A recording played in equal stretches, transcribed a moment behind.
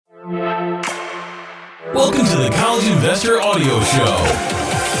Welcome to the College Investor Audio Show,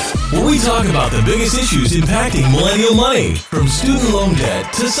 where we talk about the biggest issues impacting millennial money, from student loan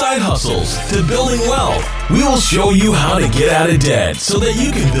debt to side hustles to building wealth. We will show you how to get out of debt so that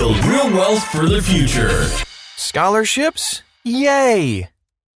you can build real wealth for the future. Scholarships? Yay!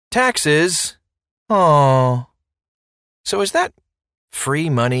 Taxes? Oh. So is that free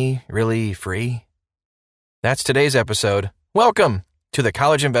money really free? That's today's episode. Welcome to the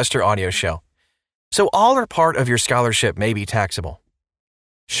College Investor Audio Show. So all or part of your scholarship may be taxable.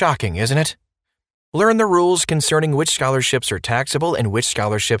 Shocking, isn't it? Learn the rules concerning which scholarships are taxable and which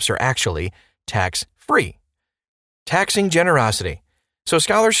scholarships are actually tax-free. Taxing generosity. So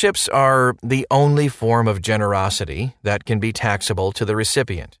scholarships are the only form of generosity that can be taxable to the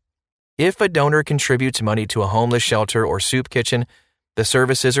recipient. If a donor contributes money to a homeless shelter or soup kitchen, the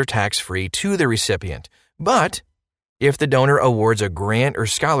services are tax-free to the recipient. But if the donor awards a grant or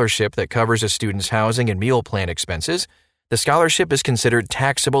scholarship that covers a student's housing and meal plan expenses, the scholarship is considered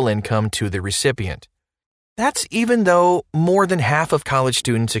taxable income to the recipient. That's even though more than half of college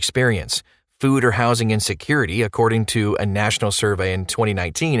students experience food or housing insecurity, according to a national survey in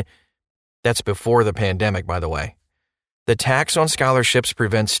 2019. That's before the pandemic, by the way. The tax on scholarships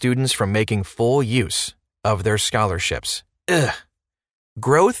prevents students from making full use of their scholarships.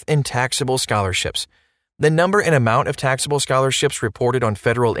 Growth in taxable scholarships. The number and amount of taxable scholarships reported on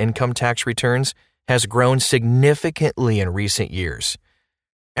federal income tax returns has grown significantly in recent years.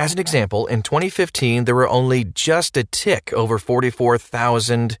 As an example, in 2015, there were only just a tick over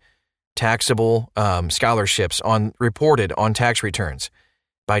 44,000 taxable scholarships reported on tax returns.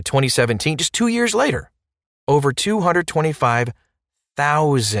 By 2017, just 2 years later, over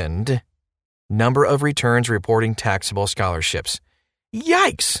 225,000 number of returns reporting taxable scholarships.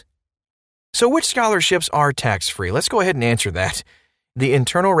 Yikes! So which scholarships are tax-free? Let's go ahead and answer that. The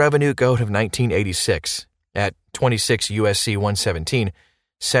Internal Revenue Code of 1986, at 26 U.S.C. 117,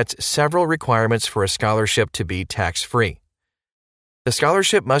 sets several requirements for a scholarship to be tax-free. The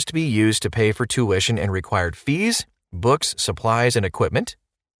scholarship must be used to pay for tuition and required fees, books, supplies, and equipment.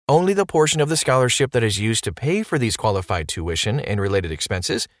 Only the portion of the scholarship that is used to pay for these qualified tuition and related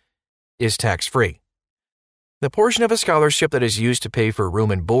expenses is tax-free. The portion of a scholarship that is used to pay for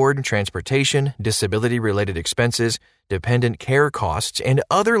room and board, transportation, disability-related expenses, dependent care costs, and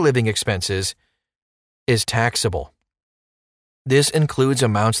other living expenses is taxable. This includes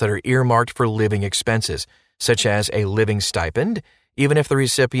amounts that are earmarked for living expenses, such as a living stipend, even if the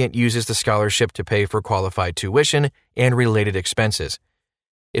recipient uses the scholarship to pay for qualified tuition and related expenses.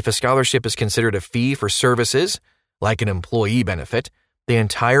 If a scholarship is considered a fee for services, like an employee benefit, the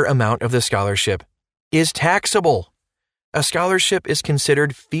entire amount of the scholarship is taxable. A scholarship is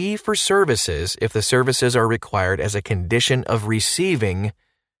considered fee for services if the services are required as a condition of receiving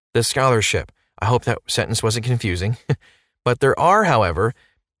the scholarship. I hope that sentence wasn't confusing. But there are, however,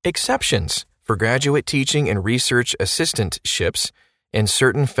 exceptions for graduate teaching and research assistantships and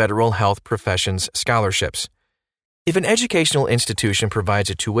certain federal health professions scholarships. If an educational institution provides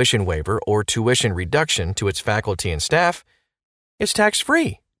a tuition waiver or tuition reduction to its faculty and staff, it's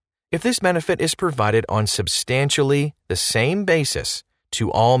tax-free if this benefit is provided on substantially the same basis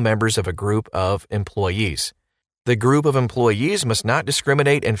to all members of a group of employees. The group of employees must not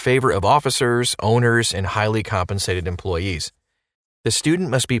discriminate in favor of officers, owners, and highly compensated employees. The student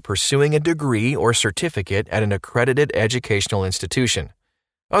must be pursuing a degree or certificate at an accredited educational institution.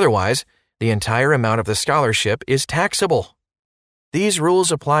 Otherwise, the entire amount of the scholarship is taxable. These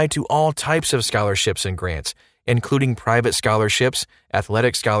rules apply to all types of scholarships and grants, including private scholarships,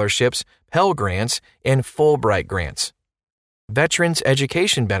 athletic scholarships, Pell Grants, and Fulbright grants. Veterans'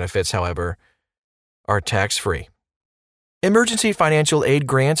 education benefits, however, are tax-free. Emergency financial aid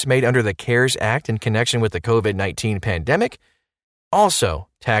grants made under the CARES Act in connection with the COVID-19 pandemic, also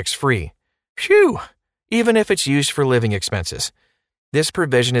tax-free. Phew! Even if it's used for living expenses. This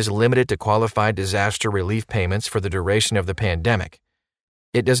provision is limited to qualified disaster relief payments for the duration of the pandemic.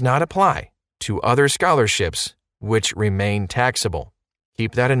 It does not apply to other scholarships which remain taxable.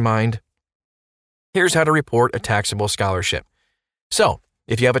 Keep that in mind. Here's how to report a taxable scholarship. So,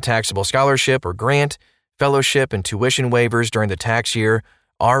 if you have a taxable scholarship or grant, fellowship and tuition waivers during the tax year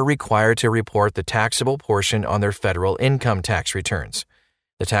are required to report the taxable portion on their federal income tax returns.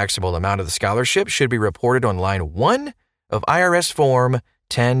 The taxable amount of the scholarship should be reported on line 1 of IRS Form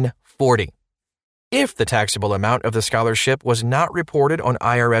 1040. If the taxable amount of the scholarship was not reported on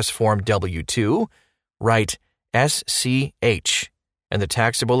IRS Form W-2, write SCH and the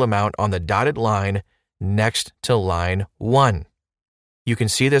taxable amount on the dotted line next to line 1. You can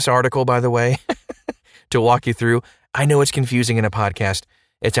see this article, by the way, to walk you through. I know it's confusing in a podcast.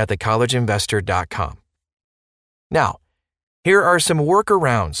 It's at thecollegeinvestor.com. Now, here are some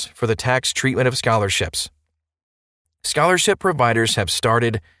workarounds for the tax treatment of scholarships. Scholarship providers have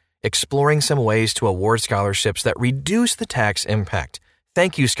started exploring some ways to award scholarships that reduce the tax impact.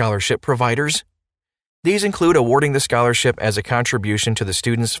 Thank you, scholarship providers. These include awarding the scholarship as a contribution to the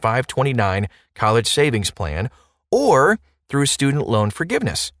student's 529 college savings plan or through student loan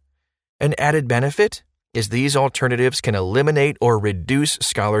forgiveness. An added benefit is these alternatives can eliminate or reduce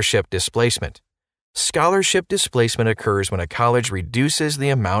scholarship displacement. Scholarship displacement occurs when a college reduces the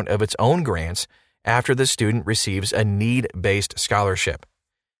amount of its own grants after the student receives a need-based scholarship.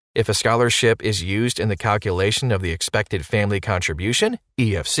 If a scholarship is used in the calculation of the expected family contribution,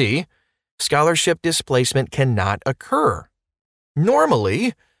 EFC, scholarship displacement cannot occur.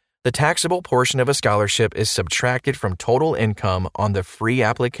 Normally, the taxable portion of a scholarship is subtracted from total income on the free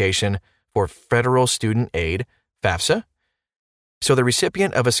application for federal student aid, FAFSA, so the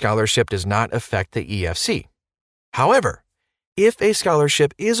recipient of a scholarship does not affect the EFC. However, if a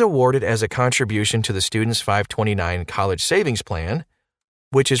scholarship is awarded as a contribution to the student's 529 college savings plan,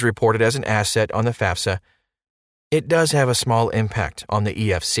 which is reported as an asset on the FAFSA, it does have a small impact on the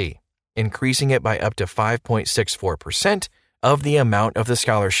EFC, increasing it by up to 5.64% of the amount of the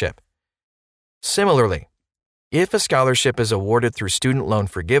scholarship. Similarly, if a scholarship is awarded through student loan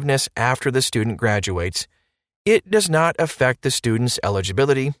forgiveness after the student graduates, it does not affect the student's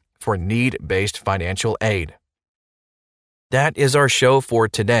eligibility for need-based financial aid. That is our show for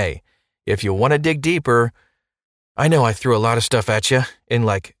today. If you want to dig deeper, I know I threw a lot of stuff at you in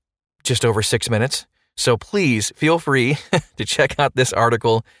just over 6 minutes, so please feel free to check out this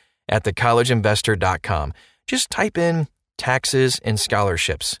article at thecollegeinvestor.com. Just type in taxes and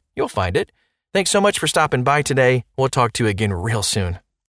scholarships. You'll find it. Thanks so much for stopping by today. We'll talk to you again real soon.